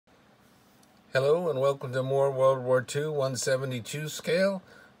Hello and welcome to more World War II 172 scale.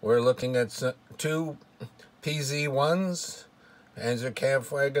 We're looking at two PZ-1s,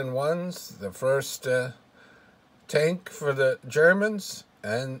 Panzerkampfwagen 1s, the first tank for the Germans,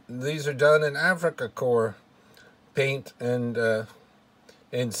 and these are done in Afrika Korps paint and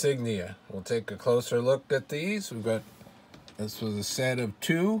insignia. We'll take a closer look at these. This was a set of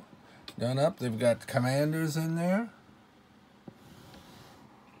two done up. They've got commanders in there.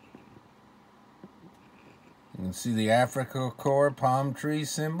 You can see the Afrika Korps palm tree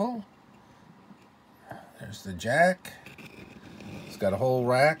symbol. There's the jack. It's got a whole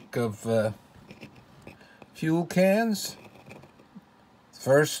rack of fuel cans.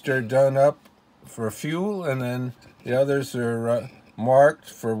 First are done up for fuel, and then the others are marked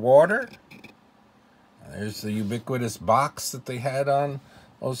for water. There's the ubiquitous box that they had on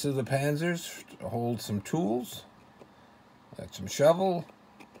most of the Panzers to hold some tools. Got some shovel,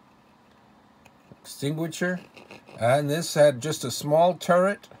 extinguisher, and this had just a small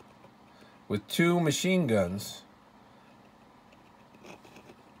turret with two machine guns.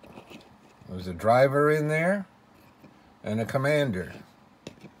 There's a driver in there and a commander.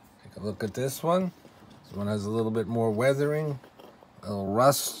 Take a look at this one. This one has a little bit more weathering, a little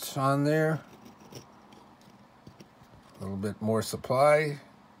rust on there, a little bit more supply.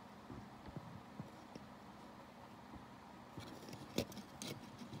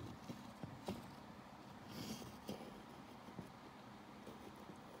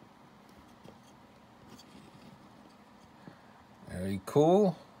 Very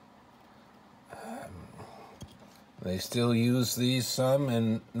cool. They still use these some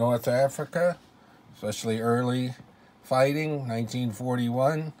in North Africa, especially early fighting,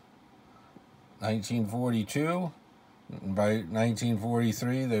 1941, 1942. And by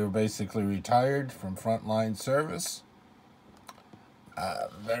 1943, they were basically retired from frontline service.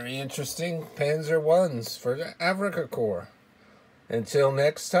 Very interesting Panzer Is for the Afrika Korps. Until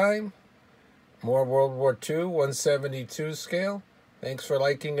next time, more World War II 172 scale. Thanks for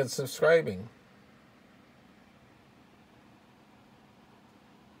liking and subscribing.